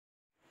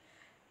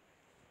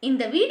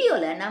இந்த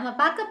வீடியோல நாம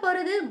பார்க்க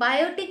போறது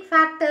biotic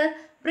factor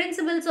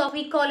principles of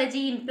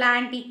ecology in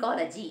plant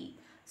ecology.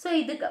 So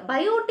இதுக்கு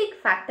biotic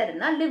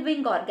factorனா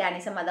living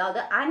organism அதாவது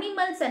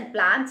animals and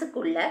plants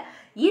குள்ள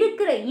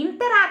இருக்கிற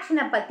interaction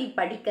பத்தி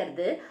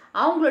படிக்கிறது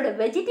அவங்களோட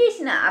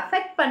vegetation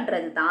affect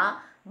பண்றது தான்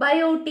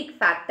biotic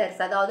factors.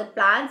 அதாவது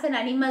plants and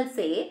animals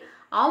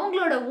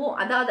அவங்களோட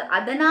அதாவது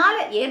அதனால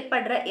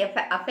ஏற்படுற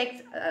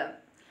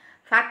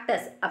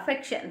factors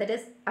affection that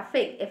is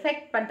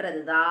affect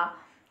பண்றது தான்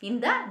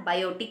இந்த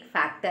biotic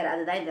factor.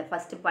 அதுதான் இந்த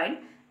first point.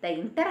 The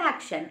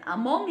interaction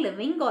among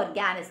living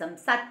organisms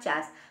such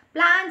as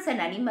plants and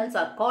animals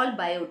are called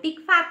biotic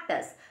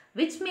factors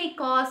which may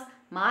cause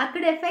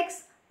marked effects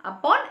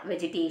upon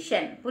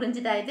vegetation.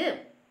 புரிஞ்சுதா இது?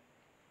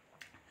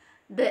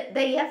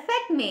 The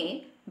effect may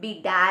be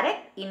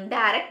direct,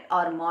 indirect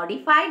or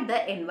modified the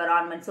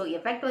environment. So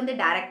effect வந்து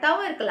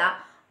directாவும் இருக்கலாம்,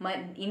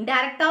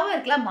 இன்டைரக்டாவும்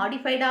இருக்கலாம்,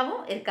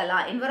 modifiedாவும்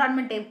இருக்கலாம்.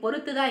 environment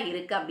பொறுத்து தான்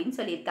இருக்கு அப்படினு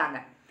சொல்லிருக்காங்க.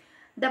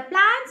 The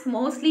plants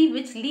mostly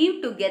which live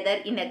together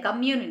in a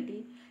community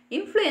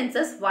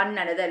influences one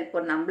another. இப்போ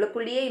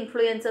நம்மளுக்குள்ளேயே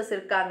influences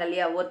இருக்காங்க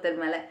இல்லையா ஒருத்தர்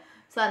மேல.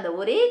 ஸோ அந்த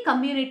ஒரே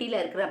கம்யூனிட்டியில்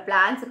இருக்கிற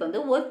பிளான்ஸுக்கு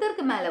வந்து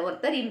ஒருத்தருக்கு மேலே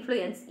ஒருத்தர்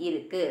இன்ஃப்ளூயன்ஸ்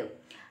இருக்கு.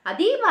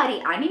 அதே மாதிரி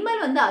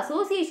அனிமல் வந்து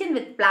அசோசியேஷன்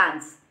வித்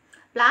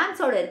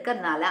பிளான்ஸோட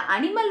இருக்கிறதுனால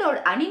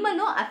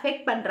அனிமலும்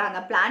அஃபெக்ட் பண்ணுறாங்க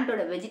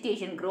பிளான்ட்டோட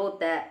வெஜிடேஷன்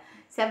க்ரோத்தை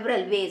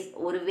செவரல் வேஸ்.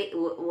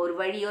 ஒரு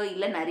வழியோ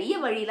இல்லை நிறைய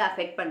வழியில்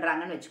அஃபெக்ட்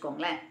பண்ணுறாங்கன்னு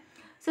வச்சுக்கோங்களேன்.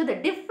 So the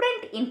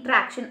different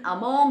interaction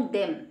among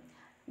them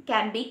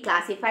can be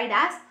classified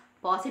as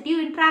positive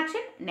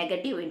interaction,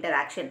 negative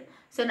interaction.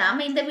 So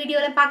நாம இந்த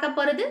வீடியோல பார்க்க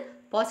போறது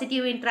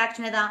positive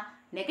interaction தான்.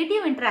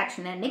 negative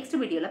interaction next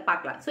வீடியோல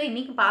பார்க்கலாம். So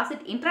இன்னைக்கு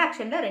positive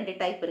interactionல ரெண்டு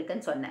டைப்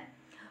இருக்குன்னு சொன்னேன்.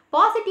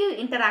 positive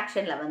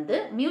interactionல வந்து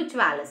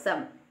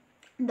mutualism.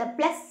 இந்த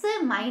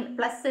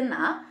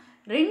 +னா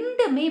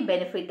ரெண்டுமே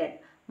benefited.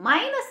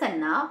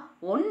 மைனஸ்னா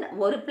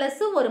ஒரு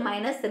ப்ளஸ் ஒரு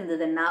மைனஸ்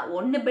இருந்ததுன்னா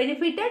ஒன்று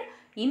பெனிஃபிட்டட்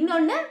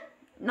இன்னொன்று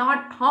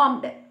நாட்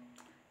ஹார்ம்டு.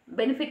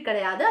 பெனிஃபிட்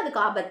கிடையாது, அதுக்கு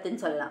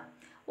ஆபத்துன்னு சொல்லலாம்.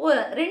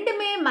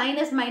 ரெண்டுமே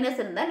மைனஸ்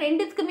இருந்தால்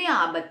ரெண்டுத்துக்குமே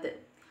ஆபத்து.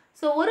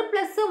 ஸோ ஒரு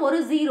ப்ளஸ் ஒரு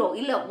ஜீரோ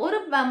இல்லை ஒரு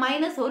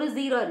மைனஸ் ஒரு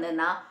ஜீரோ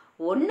இருந்ததுன்னா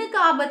ஒன்றுக்கு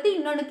ஆபத்து,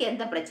 இன்னொன்றுக்கு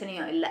எந்த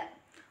பிரச்சனையும் இல்லை.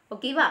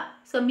 ஓகேவா?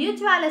 ஸோ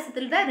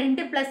மியூச்சுவலிசத்தில் தான்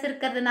ரெண்டு ப்ளஸ்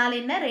இருக்கிறதுனால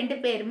என்ன, ரெண்டு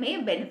பேருமே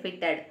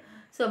benefited.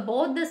 So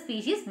both the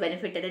species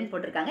பெனிஃபிட்டட்னு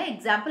போட்டிருக்காங்க.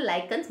 Example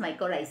lichens,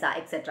 mycorrhiza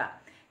etcetera.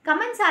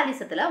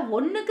 கமென்சாலிசத்தில்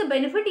ஒன்றுக்கு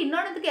பெனிஃபிட்,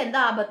 இன்னொன்றுக்கு எந்த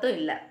ஆபத்தும்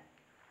இல்லை.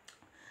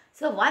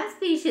 So one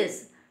species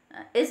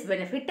is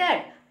benefited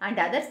and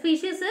other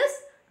species is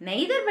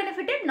neither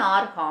benefited nor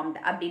harmed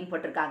அப்படின்னு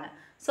போட்டிருக்காங்க.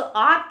 So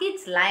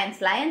orchids,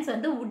 lions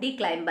வந்து woody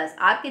climbers,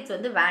 orchids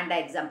வந்து வேண்டா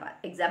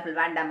எக்ஸாம்பிள்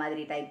வேண்டா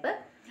மாதிரி டைப்பு.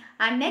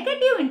 அண்ட்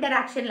நெகட்டிவ்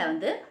இன்டராக்ஷனில்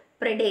வந்து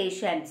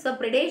predation. ஸோ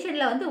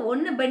predationல வந்து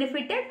ஒன்று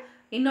benefited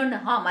இன்னொன்று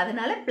harm,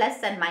 அதனால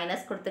ப்ளஸ் அண்ட்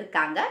மைனஸ்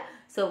கொடுத்துருக்காங்க.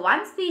 ஸோ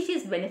ஒன்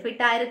ஸ்பீஷீஸ்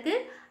பெனிஃபிட்டாக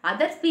இருக்குது,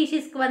 அதர்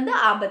ஸ்பீஷீஸ்க்கு வந்து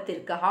ஆபத்து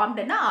இருக்குது,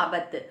 ஹார்ம்டுன்னா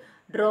ஆபத்து.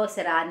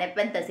 ட்ரோசரா,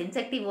 நெப்பந்தஸ்,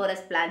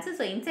 இன்செக்டிவோரஸ் பிளான்ஸ்.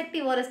 ஸோ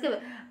இன்செக்டிவோரஸ்க்கு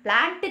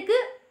பிளான்ட்டுக்கு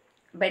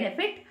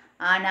பெனிஃபிட்,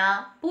 ஆனால்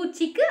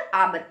பூச்சிக்கு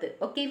ஆபத்து.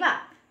 ஓகேவா?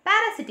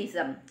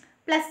 பாராசிட்டிசம்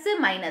ப்ளஸ்ஸு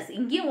மைனஸ்,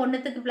 இங்கேயும்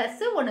ஒன்றுத்துக்கு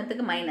ப்ளஸ்ஸு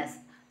ஒன்றுத்துக்கு மைனஸ்.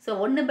 ஸோ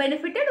ஒன்று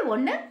பெனிஃபிட்டட்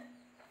ஒன்று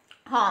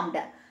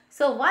harmed.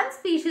 So one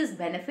species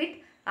benefit,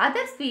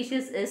 other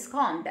species is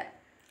harmed.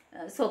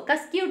 So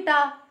கஸ்கியூட்டா,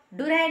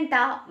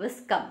 duranta,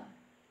 விஸ்கம்.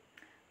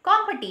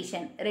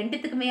 Competition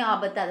ரெண்டுத்துக்குமே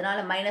ஆபத்து, அதனால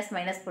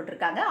மைனஸ்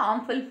போட்டிருக்காங்க.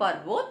 Harmful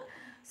for both.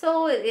 So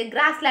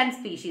grassland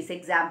species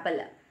example.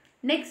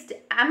 Next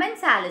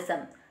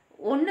அமென்சாலிசம்,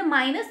 ஒன்று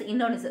மைனஸ்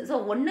இன்னொன்று. ஸோ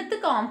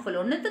ஒன்றுத்துக்கு ஹார்ம்ஃபுல்,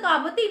 ஒன்றுத்துக்கு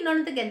ஆபத்து,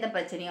 இன்னொன்றுத்துக்கு எந்த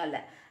பிரச்சனையும்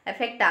இல்லை,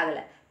 எஃபெக்ட்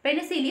ஆகலை.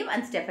 Penicillium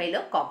and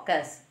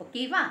Staphylococcus.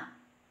 ஓகேவா?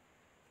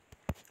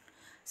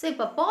 ஸோ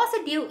இப்போ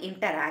பாசிட்டிவ்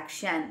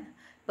இன்டராக்ஷன்.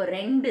 இப்போ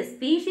ரெண்டு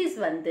ஸ்பீஷீஸ்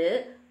வந்து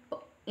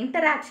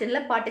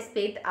இன்டராக்ஷனில்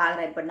பார்ட்டிசிபேட் ஆகிற.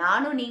 இப்போ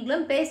நானும்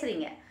நீங்களும்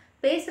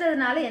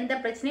பேசுகிறதுனால எந்த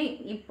பிரச்சனையும்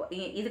இப்போ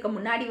இதுக்கு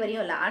முன்னாடி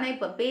வரையும் இல்லை. ஆனால்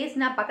இப்போ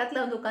பேசினா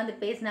பக்கத்தில் வந்து உட்காந்து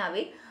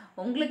பேசினாவே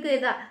உங்களுக்கு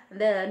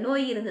இந்த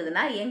நோய்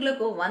இருந்ததுன்னா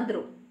எங்களுக்கும்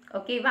வந்துடும்.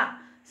 ஓகேவா?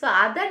 ஸோ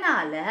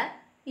அதனால்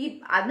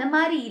அந்த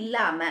மாதிரி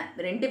இல்லாமல்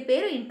ரெண்டு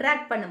பேரும்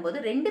இன்ட்ராக்ட் பண்ணும்போது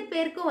ரெண்டு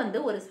பேருக்கும் வந்து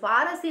ஒரு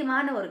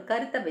சுவாரஸ்யமான ஒரு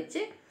கருத்தை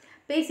வச்சு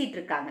பேசிகிட்டு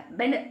இருக்காங்க.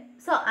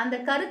 ஸோ அந்த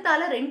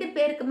கருத்தால் ரெண்டு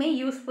பேருக்குமே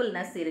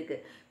யூஸ்ஃபுல்னஸ்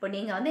இருக்குது. இப்போ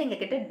நீங்கள் வந்து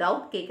எங்ககிட்ட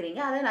டவுட்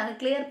கேட்குறீங்க, அதை நாங்கள்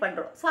கிளியர்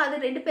பண்ணுறோம். ஸோ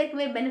அது ரெண்டு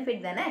பேருக்குமே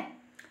பெனிஃபிட் தானே.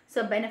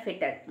 ஸோ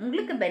பெனிஃபிட்டட்,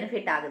 உங்களுக்கு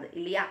பெனிஃபிட் ஆகுது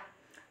இல்லையா?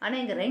 ஆனால்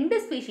இங்கே ரெண்டு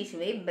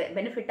ஸ்பீஷீஸுமே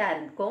பெனிஃபிட்டாக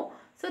இருக்கும்.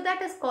 So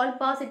that is called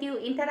positive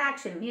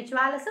interaction.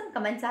 Mutualism,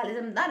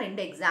 கமென்சாலிசம் தான்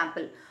ரெண்டு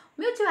example.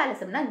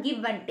 மியூச்சுவலிசம்னா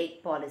give and take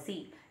policy.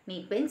 நீ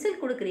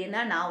பென்சில்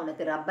கொடுக்குறீன்னா நான்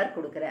உனக்கு ரப்பர்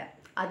கொடுக்குறேன்,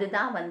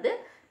 அதுதான் வந்து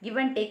give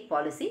and take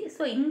policy.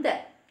 So இந்த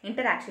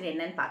இன்டராக்ஷன்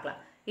என்னன்னு பார்க்கலாம்.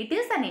 It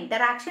is an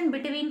interaction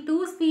between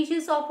two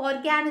species of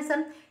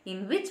organism in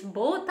which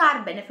both are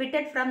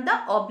benefited from the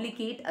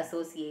obligate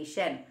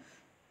association.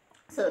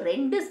 So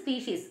ரெண்டு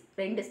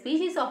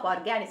ஸ்பீஷீஸ் ஆஃப்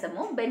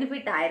ஆர்கானிசமும்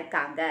பெனிஃபிட்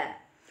ஆயிருக்காங்க.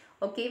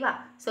 ஓகேவா?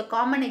 ஸோ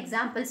காமன்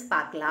எக்ஸாம்பிள்ஸ்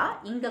பார்க்கலாம்.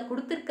 இங்கே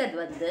கொடுத்துருக்கிறது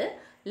வந்து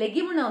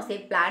லெகுமினோசே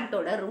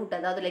பிளான்ட்டோட ரூட்,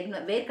 அதாவது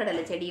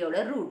வேர்க்கடலை செடியோட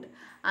ரூட்.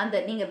 அந்த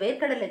நீங்கள்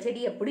வேர்க்கடலை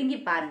செடியை பிடுங்கி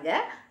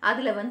பாருங்கள்,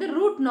 அதில் வந்து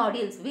ரூட்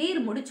நாடியூல்ஸ், வேர்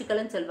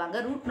முடிச்சுக்கள்னு சொல்லுவாங்க,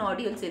 ரூட்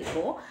நாடியூல்ஸ்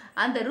இருக்கும்.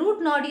 அந்த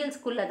ரூட்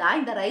நாடியூல்ஸ்குள்ளே தான்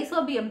இந்த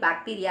ரைசோபியம்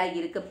பாக்டீரியா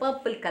இருக்குது,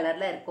 பர்பிள்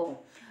கலரில் இருக்கும்.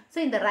 ஸோ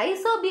இந்த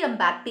ரைசோபியம்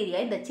பாக்டீரியா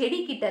இந்த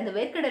செடிக்கிட்ட, இந்த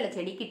வேர்க்கடலை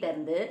செடிக்கிட்ட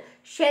இருந்து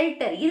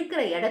ஷெல்டர்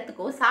இருக்கிற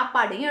இடத்துக்கும்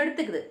சாப்பாடையும்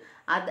எடுத்துக்குது.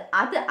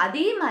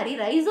 அதே மாதிரி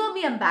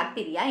ரைசோபியம்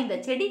பாக்டீரியா இந்த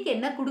செடிக்கு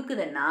என்ன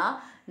கொடுக்குதுன்னா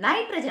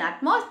நைட்ரஜன்,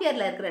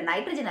 அட்மாஸ்பியரில் இருக்கிற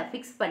நைட்ரஜனை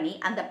ஃபிக்ஸ் பண்ணி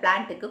அந்த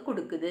பிளான்ட்டுக்கு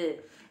கொடுக்குது.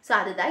 ஸோ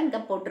அதுதான் இங்கே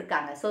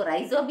போட்டிருக்காங்க. So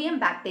rhizobium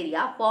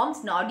bacteria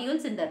forms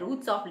nodules in the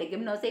roots of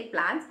leguminous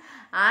plants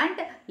and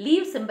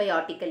live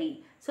symbiotically.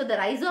 So the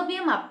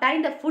rhizobium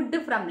obtained the food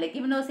from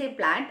leguminous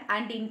plant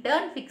and in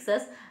turn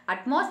fixes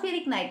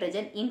atmospheric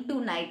nitrogen into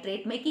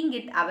nitrate, making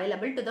it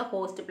available to the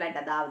host plant.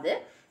 அதாவது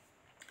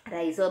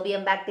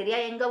rhizobium bacteria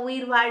எங்கே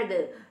உயிர் வாழுது?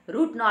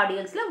 Root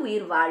நாடியூல்ஸில்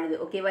உயிர் வாழுது.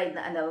 ஓகேவா?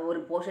 அந்த ஒரு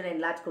portion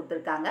enlarge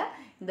கொடுத்துருக்காங்க.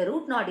 இந்த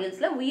ரூட்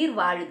நாடியூல்ஸில் உயிர்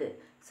வாழுது.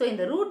 ஸோ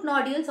இந்த ரூட்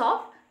நாடியூல்ஸ்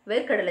ஆஃப்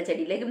வேர்க்கடலை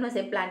செடி,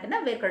 லெகுமினோசே பிளான்ட்னா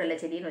வேர்க்கடலை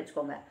செடின்னு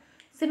வச்சுக்கோங்க.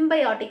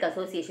 Symbiotic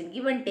association,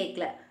 give and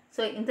tackle.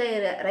 So இந்த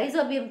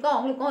ரைசோபியம்க்கும்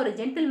அவங்களுக்கும் ஒரு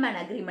ஜென்டில்மேன்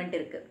அக்ரிமெண்ட்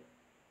இருக்குது.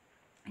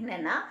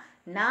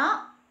 என்னென்னா,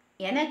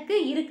 எனக்கு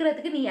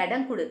இருக்கிறதுக்கு நீ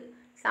இடம் கொடு,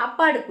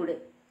 சாப்பாடு கொடு,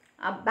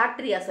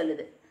 பாக்டீரியா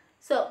சொல்லுது.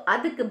 ஸோ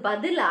அதுக்கு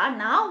பதிலாக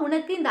நான்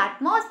உனக்கு இந்த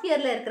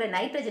அட்மாஸ்பியரில் இருக்கிற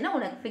நைட்ரஜனை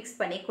உனக்கு ஃபிக்ஸ்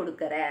பண்ணி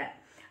கொடுக்குறேன்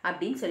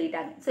அப்படின்னு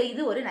சொல்லிட்டாங்க. ஸோ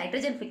இது ஒரு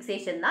நைட்ரஜன்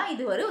ஃபிக்ஸேஷன் தான்.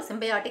 இது ஒரு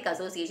symbiotic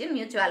association,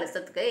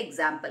 மியூச்சுவலிசத்துக்கு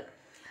example.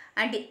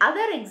 And the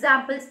other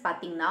examples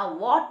பார்த்தீங்கன்னா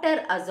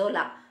water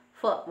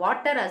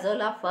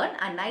azolla ஃபர்ன்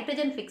and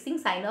nitrogen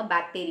fixing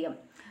cyanobacterium.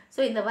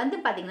 So இந்த வந்து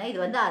பார்த்தீங்கன்னா இது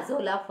வந்து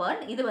அசோலா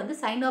ஃபர்ன், இது வந்து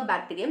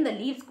சைனோபாக்டீரியம் இந்த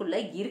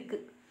லீவ்ஸ்குள்ளே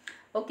இருக்குது.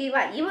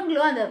 ஓகேவா?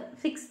 இவங்களும் அதை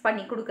ஃபிக்ஸ்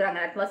பண்ணி கொடுக்குறாங்க,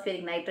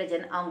 அட்மாஸ்பியரிக்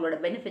நைட்ரஜன், அவங்களோட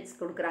பெனிஃபிட்ஸ்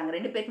கொடுக்குறாங்க.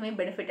 ரெண்டு பேருக்குமே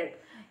benefited,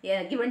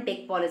 give and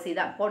take policy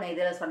தான், போன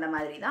இதில் சொன்ன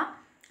மாதிரி தான்.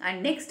 அண்ட்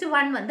நெக்ஸ்ட்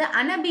ஒன் வந்து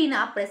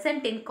Anabaena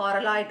present in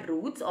காரலாய்ட்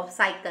roots of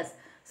cycas.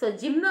 So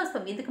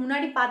gymnosperm, இதுக்கு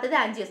முன்னாடி பார்த்தது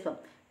ஆஞ்சியோஸ்பம்.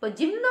 இப்போ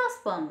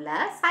ஜிம்னோஸ்பமில்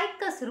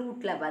சைக்கஸ்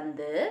ரூட்டில்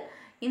வந்து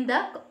இந்த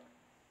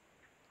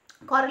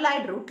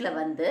காரலாய்ட் ரூட்டில்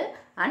வந்து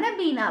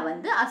அனபீனா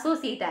வந்து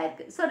அசோசியேட்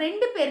ஆயிருக்கு. ஸோ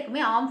ரெண்டு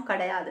பேருக்குமே ஆர்ம்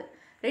கிடையாது,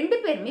 ரெண்டு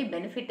பேருமே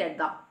பெனிஃபிட்டட்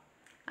தான்.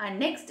 அண்ட்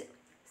நெக்ஸ்ட்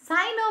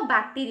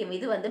சைனோபாக்டீரியம்,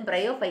 இது வந்து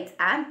பிரையோஃபைட்ஸ்,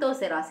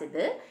 ஆந்தோசெராஸ்.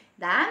 இது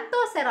இந்த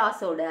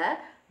ஆந்தோசெராஸோட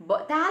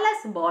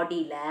தாலஸ்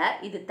பாடியில்,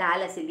 இது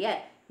தாலஸ் இல்லையா,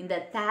 இந்த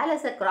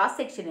தாலஸை கிராஸ்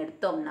செக்ஷன்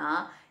எடுத்தோம்னா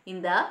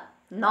இந்த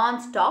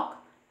நான்ஸ்டாக்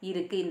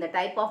இருக்குது, இந்த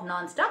டைப் ஆஃப்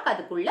நான்ஸ்டாக்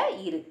அதுக்குள்ளே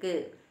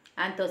இருக்குது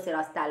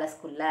ஆந்தோசெராஸ்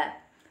தாலஸ்குள்ளே.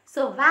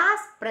 So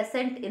was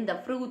present in the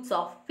fruits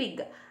of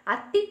ஃபிக்,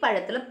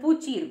 அத்திப்பழத்தில்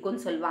பூச்சி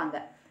இருக்குன்னு சொல்லுவாங்க.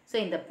 ஸோ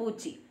இந்த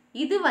பூச்சி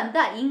இது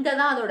வந்து இங்கே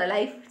தான் அதோட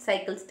லைஃப்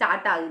சைக்கிள்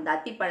ஸ்டார்ட் ஆகுது, இந்த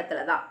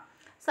அத்திப்பழத்தில் தான்.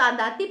 ஸோ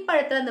அந்த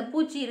அத்திப்பழத்தில் அந்த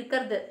பூச்சி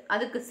இருக்கிறது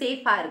அதுக்கு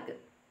சேஃபாக இருக்குது.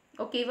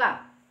 ஓகேவா?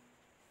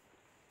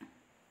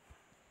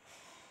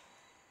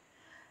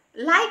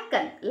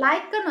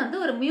 லைக்கன் வந்து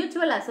ஒரு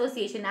mutual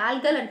association,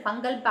 algal and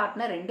fungal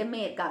partner ரெண்டுமே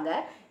இருக்காங்க.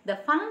 இந்த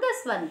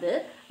ஃபங்கஸ் வந்து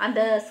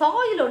அந்த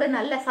சாயிலோட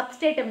நல்ல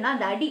சப்ஸ்டேட்டம்னா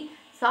அந்த அடி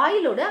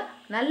சாயிலோட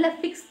நல்ல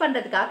ஃபிக்ஸ்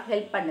பண்ணுறதுக்காக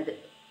ஹெல்ப் பண்ணுது.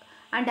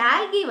 அண்ட்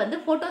ஆல்கி வந்து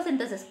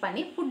ஃபோட்டோசிந்தசிஸ்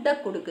பண்ணி ஃபுட்டை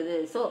கொடுக்குது.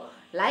 ஸோ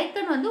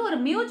லைக்கன் வந்து ஒரு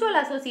மியூச்சுவல்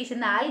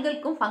அசோசியேஷன்,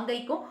 ஆல்கலுக்கும்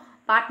ஃபங்கைக்கும்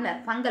பார்ட்னர்.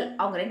 ஃபங்கல்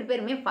அவங்க ரெண்டு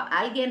பேருமே,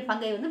 ஆல்கி அண்ட்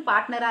ஃபங்கை வந்து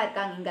பார்ட்னராக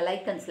இருக்காங்க இங்கே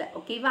லைக்கன்ஸில்.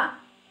 ஓகேவா?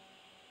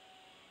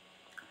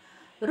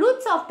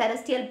 Roots of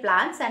terrestrial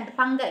plants and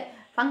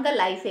fungal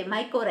லைஃபே,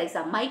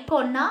 மைக்கோரைசா.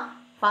 மைக்கோன்னா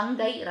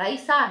fungi,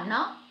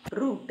 ரைசான்னா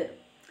route.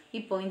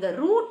 இப்போ இந்த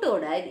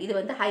ரூட்டோட, இது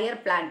வந்து ஹையர்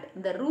பிளான்ட்,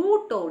 இந்த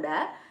ரூட்டோட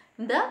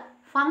இந்த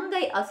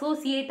ஃபங்கை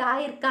அசோசியேட்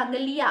ஆகிருக்காங்க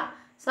இல்லையா?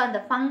 ஸோ அந்த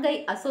ஃபங்கை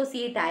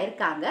அசோசியேட்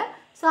ஆகிருக்காங்க.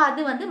 ஸோ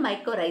அது வந்து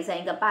மைக்கோரைசா.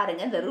 இங்கே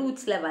பாருங்கள், இந்த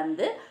ரூட்ஸில்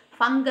வந்து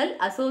ஃபங்கல்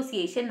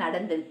அசோசியேஷன்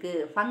நடந்திருக்கு,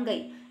 ஃபங்கை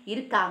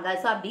இருக்காங்க.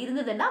 ஸோ அப்படி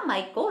இருந்ததுன்னா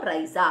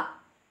மைக்கோரைசா.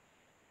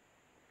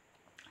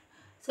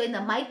 ஸோ இந்த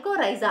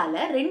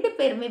மைக்கோரைசாவில் ரெண்டு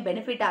பேருமே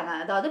பெனிஃபிட்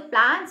ஆகாங்க. அதாவது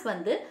பிளான்ட்ஸ்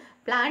வந்து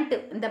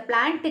இந்த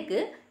பிளான்ட்டுக்கு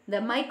இந்த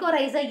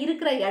மைக்கோரைசா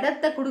இருக்கிற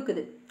இடத்த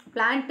கொடுக்குது.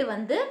 பிளான்ட்டு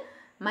வந்து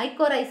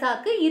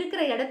மைக்கோரைசாவுக்கு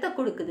இருக்கிற இடத்த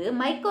கொடுக்குது.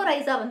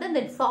 மைக்கோரைசா வந்து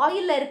இந்த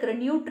சாயிலில் இருக்கிற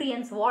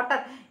நியூட்ரியன்ஸ்,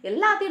 வாட்டர்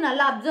எல்லாத்தையும்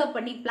நல்லா அப்சர்வ்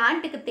பண்ணி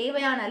பிளான்ட்டுக்கு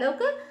தேவையான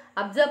அளவுக்கு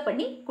அப்சர்வ்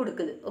பண்ணி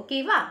கொடுக்குது.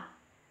 ஓகேவா?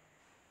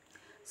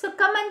 ஸோ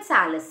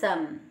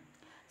கமென்சாலிசம்.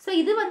 ஸோ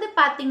இது வந்து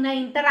பார்த்தீங்கன்னா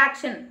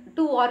இன்டராக்ஷன்,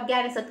 டூ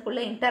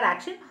ஆர்கானிசத்துக்குள்ள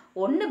இன்டராக்ஷன்.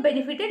 ஒன்று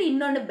பெனிஃபிட்டட்,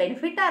 இன்னொன்று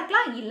பெனிஃபிட்டாக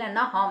இருக்கலாம்,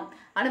 இல்லைன்னா ஹார்ம்.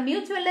 ஆனால்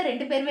மியூச்சுவலில்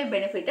ரெண்டு பேருமே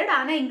பெனிஃபிட்டட்.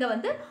 ஆனால் இங்கே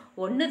வந்து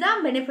ஒன்று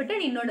தான்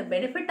பெனிஃபிட்டட், இன்னொன்று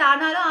பெனிஃபிட்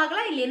ஆனாலும்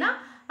ஆகலாம், இல்லைன்னா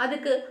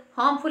அதுக்கு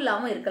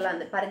ஹார்ம்ஃபுல்லாகவும் இருக்கலாம்.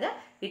 அது பாருங்கள்,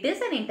 it is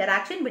an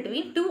interaction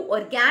between two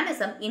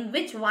organisms in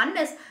which one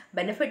is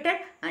benefited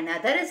and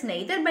another is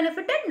neither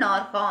benefited nor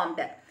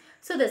harmed.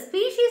 So the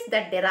species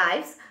that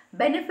derives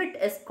benefit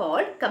is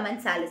called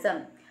commensalism,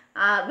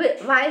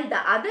 while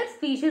the other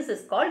species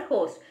is called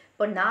host.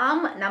 இப்போ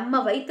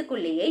நம்ம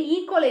வயிற்றுக்குள்ளேயே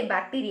E coli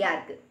bacteria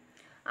இருக்குது.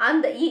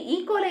 அந்த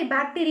E coli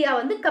bacteria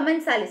வந்து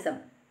கமென்சாலிசம்.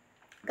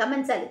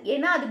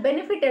 ஏன்னா அது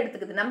benefit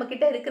எடுத்துக்குது,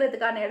 நம்மக்கிட்ட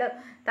இருக்கிறதுக்கான இடம்,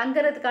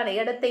 தங்குறதுக்கான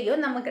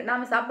இடத்தையும்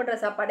நாம் சாப்பிட்ற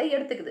சாப்பாடை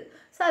எடுத்துக்குது.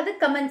 ஸோ அது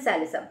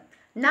கமென்சாலிசம்.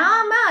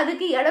 நாம்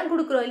அதுக்கு இடம்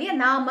கொடுக்குறோம் இல்லையா,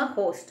 நாம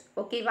ஹோஸ்ட்.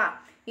 ஓகேவா?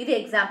 இது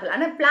எக்ஸாம்பிள்.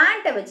 ஆனால்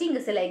பிளான்ட்டை வச்சு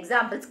இங்கே சில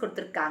எக்ஸாம்பிள்ஸ்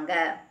கொடுத்துருக்காங்க.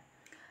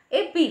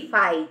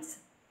 Epiphytes.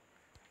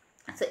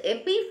 So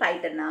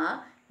epiphyteனா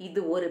இது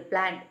ஒரு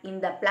பிளான்ட்,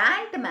 இந்த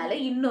பிளான்ட் மேலே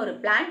இன்னொரு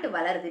பிளான்ட்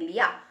வளருது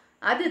இல்லையா,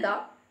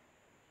 அதுதான்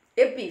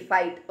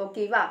எபிஃபைட்.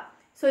 ஓகேவா?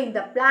 ஸோ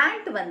இந்த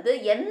பிளான்ட் வந்து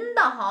எந்த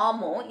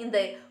ஹார்மும் இந்த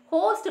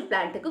ஹோஸ்ட்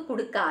பிளான்ட்டுக்கு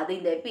கொடுக்காது.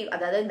 இந்த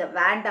அதாவது இந்த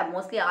வேண்டா,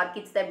 மோஸ்ட்லி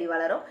ஆர்கிட்ஸ் தான் இப்படி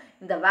வளரும்.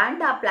 இந்த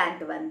வேண்டா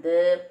பிளான்ட் வந்து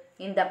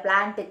இந்த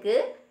பிளான்ட்டுக்கு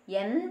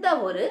எந்த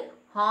ஒரு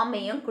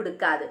ஹார்மையும்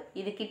கொடுக்காது.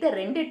 இதுகிட்ட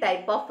 2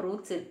 டைப் ஆஃப்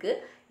ரூட்ஸ்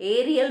இருக்குது,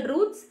 Ariel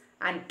roots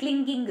and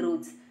clinging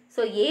roots.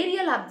 So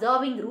Ariel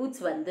absorbing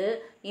roots வந்து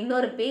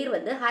இன்னொரு பேர்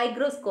வந்து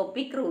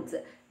ஹைக்ரோஸ்கோபிக் ரூட்ஸ்.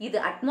 இது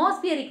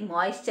அட்மாஸ்பியரிக்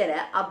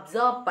மாய்ஸ்சரை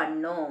அப்சார்ப்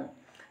பண்ணும்.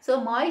 ஸோ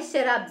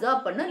மாய்ஸ்சரை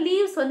அப்சார்ப் பண்ணும்.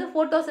 லீவ்ஸ் வந்து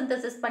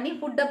ஃபோட்டோசிந்தசிஸ் பண்ணி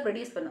ஃபுட்டை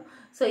ப்ரொடியூஸ் பண்ணும்.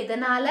 ஸோ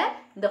இதனால்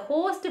இந்த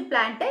ஹோஸ்ட்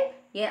பிளான்ட்டை,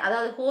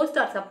 அதாவது ஹோஸ்ட்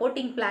ஆர்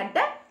சப்போர்ட்டிங்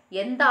பிளான்ட்டை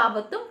எந்த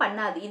ஆபத்தும்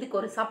பண்ணாது. இதுக்கு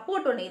ஒரு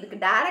சப்போர்ட் ஒன்று, இதுக்கு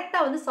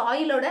டைரெக்டாக வந்து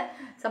சாயிலோட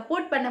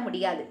சப்போர்ட் பண்ண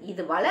முடியாது.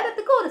 இது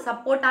வளரத்துக்கு ஒரு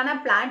சப்போர்ட்டான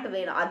பிளான்ட்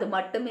வேணும், அது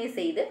மட்டுமே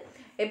செய்து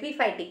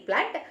எபிஃபைட்டிக்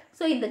பிளான்ட்.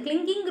 ஸோ இந்த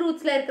கிளிங்கிங்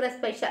ரூட்ஸில் இருக்கிற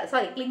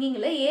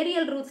கிளிங்கிங்கில்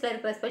ஏரியல் ரூட்ஸில்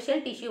இருக்கிற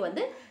ஸ்பெஷல் டிஷ்யூ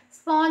வந்து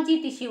ஸ்பாஞ்சி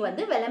டிஷ்யூ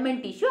வந்து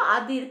வெலமெண்ட் டிஷ்யூ.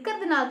 அது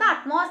இருக்கிறதுனால தான்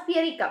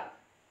அட்மாஸ்பியரிக்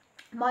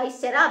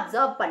மாய்ஸ்சரை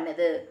அப்சார்ப்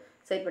பண்ணுது.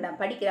 ஸோ இப்போ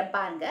நான் படிக்கிறேன்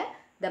பாருங்க.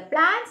 The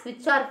plants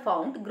which are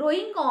found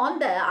growing on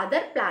the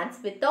other plants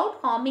without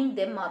harming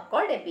them are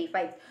called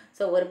epiphytes.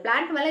 So ஒரு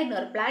பிளான்ட் மேலே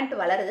இன்னொரு பிளான்ட்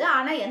வளருது,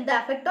 ஆனால் எந்த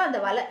எஃபெக்டும் அந்த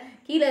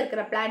கீழே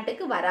இருக்கிற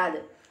பிளான்ட்டுக்கு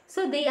வராது.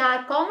 So they are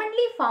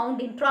commonly found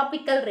in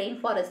tropical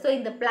rainforest. So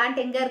இந்த plant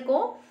எங்க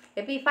இருக்கும்?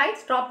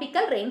 Epiphytes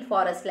tropical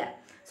rainforestல.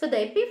 So the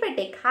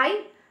epiphytic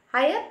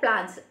higher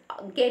plants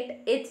get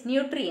its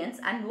nutrients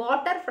and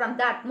water from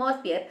the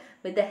atmosphere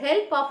with the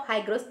help of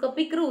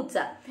hygroscopic roots,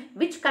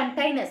 which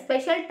contain a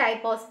special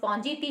type of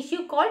spongy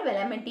tissue called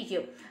velamen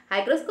tissue.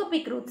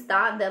 Hygroscopic roots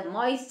தான் அந்த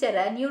moisture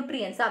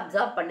nutrients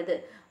absorb பண்ணுது.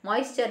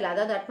 மாய்ஸ்சரில்,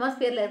 அதாவது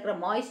அட்மாஸ்பியரில் இருக்கிற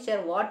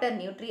moisture, water,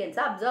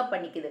 நியூட்ரியன்ஸை absorb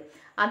பண்ணிக்குது.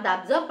 அந்த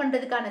absorb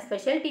பண்ணுறதுக்கான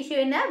special tissue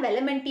என்ன?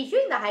 வெலமெண்ட் tissue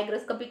இந்த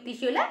hygroscopic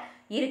டிஷ்யூவில்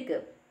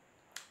இருக்குது.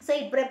 So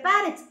it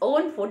prepare its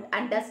own food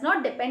and does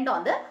not depend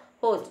on the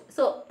host.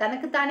 So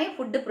தனக்குத்தானே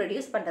ஃபுட்டு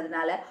ப்ரொடியூஸ்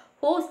பண்ணுறதுனால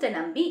ஹோஸ்ட்டை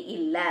நம்பி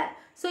இல்லை.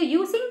 So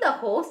using the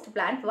host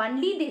plant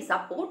only the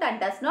support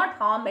and does not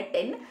harm it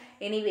in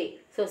anyway.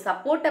 So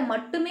சப்போர்ட்டை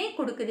மட்டுமே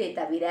கொடுக்குதே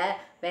தவிர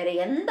வேறு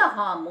எந்த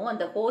ஹார்மும்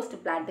அந்த ஹோஸ்ட்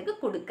பிளான்ட்டுக்கு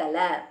கொடுக்கல.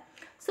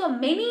 So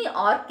many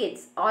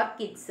orchids,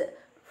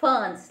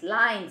 ferns,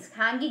 limes,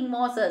 hanging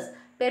mosses,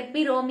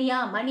 peperomia,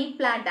 money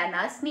plant and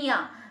asnia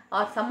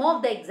are some of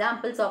the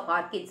examples of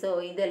orchids. So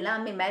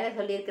இதெல்லாமே மேலே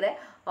சொல்லியிருக்கிற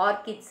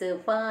orchids,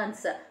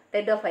 ferns,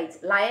 Edaphites,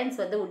 lions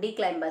வந்து woody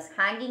climbers,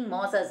 hanging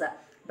mosses,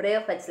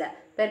 bryophytes,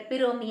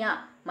 peperomia,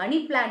 money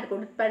plant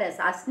உட்பட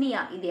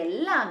asnia, இது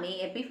எல்லாமே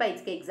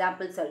epiphytes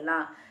example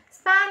சொல்லலாம்.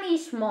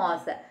 Spanish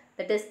moss,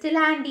 that is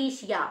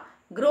Tillandsia,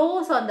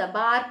 grows on the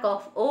bark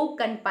of oak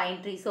and pine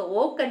tree. So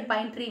oak and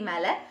pine tree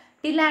மேலே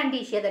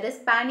Tillandsia, that is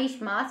Spanish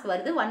moss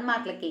வருது. 1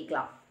 மார்க்கில்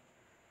கேட்கலாம்.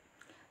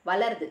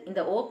 வளருது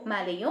இந்த ஓக்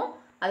மேலேயும்,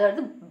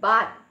 அதாவது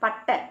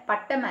பார்க்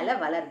பட்டை மேலே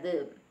வளருது.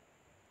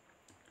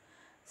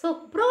 So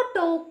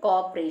ப்ரோட்டோ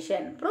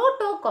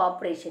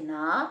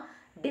கோஆப்ரேஷன்னா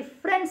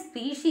different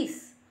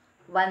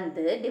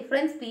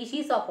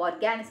species of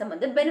organism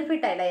வந்து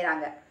பெனிஃபிட்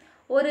அடைகிறாங்க.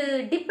 ஒரு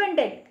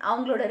டிபெண்ட்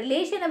அவங்களோட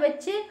ரிலேஷனை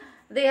வச்சு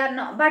they are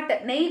not, but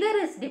neither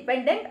is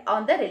dependent on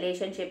the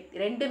relationship.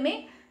 ரெண்டுமே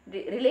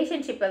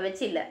ரிலேஷன்ஷிப்பை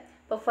வச்சு இல்லை.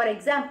 இப்போ ஃபார்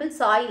எக்ஸாம்பிள்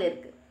சாயில்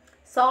இருக்குது.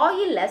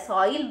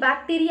 சாயில்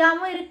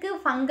பாக்டீரியாவும் இருக்குது,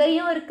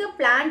 ஃபங்கையும் இருக்குது,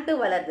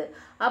 பிளான்ட்டும் வளருது.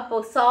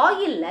 அப்போது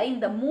சாயிலில்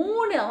இந்த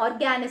 3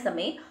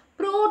 ஆர்கானிசமே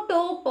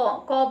ப்ரோட்டோ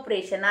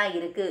கோஆப்ரேஷனாக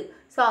இருக்குது.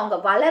 ஸோ அவங்க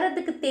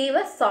வளரதுக்கு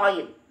தேவை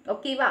சாயில்.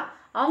 ஓகேவா?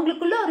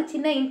 அவங்களுக்குள்ள ஒரு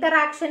சின்ன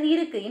இன்டராக்ஷன்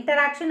இருக்குது.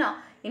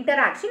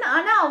 இன்டராக்ஷன்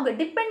ஆனால் அவங்க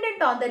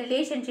டிபெண்ட் ஆன் த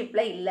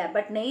ரிலேஷன்ஷிப்பில் இல்லை.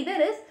 But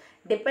neither is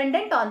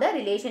depend on the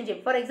relationship.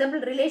 For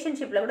example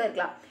ரிலேஷன்ஷிப்பில் கூட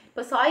இருக்கலாம்.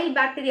 இப்போ சாயில்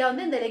பாக்டீரியா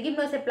வந்து இந்த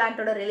ரெகினோசை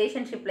பிளான்ட்டோட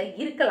ரிலேஷன்ஷிப்பில்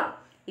இருக்கலாம்,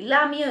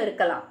 இல்லாமையும்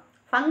இருக்கலாம்.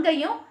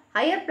 ஃபங்கையும்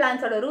ஹையர்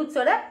பிளான்ஸோட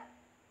ரூட்ஸோட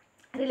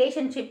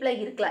ரிலேஷன்ஷிப்பில்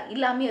இருக்கலாம்,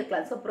 இல்லாமையும்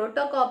இருக்கலாம். ஸோ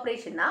ப்ரோட்டோ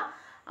கோஆப்ரேஷன்னா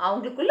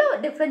அவங்களுக்குள்ள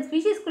டிஃப்ரெண்ட்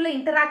ஸ்பீஷீஸ்க்குள்ளே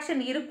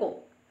இன்டராக்ஷன் இருக்கும்.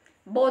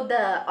 போத் த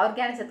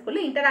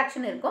ஆர்கானிசத்துக்குள்ளே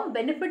இன்டராக்ஷன் இருக்கும்,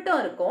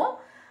 பெனிஃபிட்டும் இருக்கும்.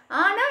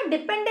 ஆனால்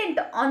டிபெண்ட்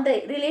ஆன் த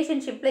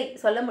ரிலேஷன்ஷிப்பில்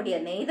சொல்ல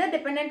முடியாது. Neither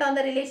depend on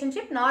the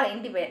relationship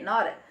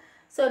நார்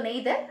So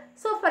neither.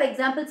 So for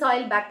example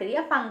soil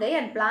bacteria, fungi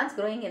and plants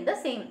growing in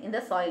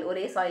the soil.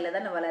 ஒரே soilல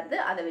தான் வளருது,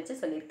 அதை வச்சு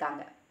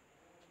சொல்லியிருக்காங்க.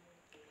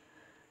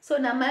 ஸோ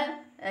நம்ம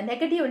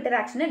நெகட்டிவ்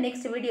இன்டராக்ஷனை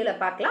நெக்ஸ்ட்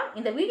வீடியோவில் பார்க்கலாம்.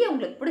 இந்த வீடியோ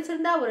உங்களுக்கு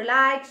பிடிச்சிருந்தா ஒரு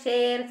like,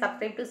 share,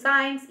 subscribe to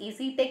science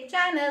easy tech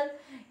channel.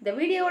 இந்த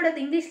வீடியோவோட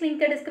இங்கிலீஷ்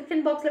லிங்க்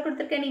டிஸ்கிரிப்ஷன் பாக்ஸில்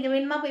கொடுத்துருக்கேன், நீங்கள்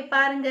வேணுமா போய்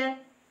பாருங்கள்.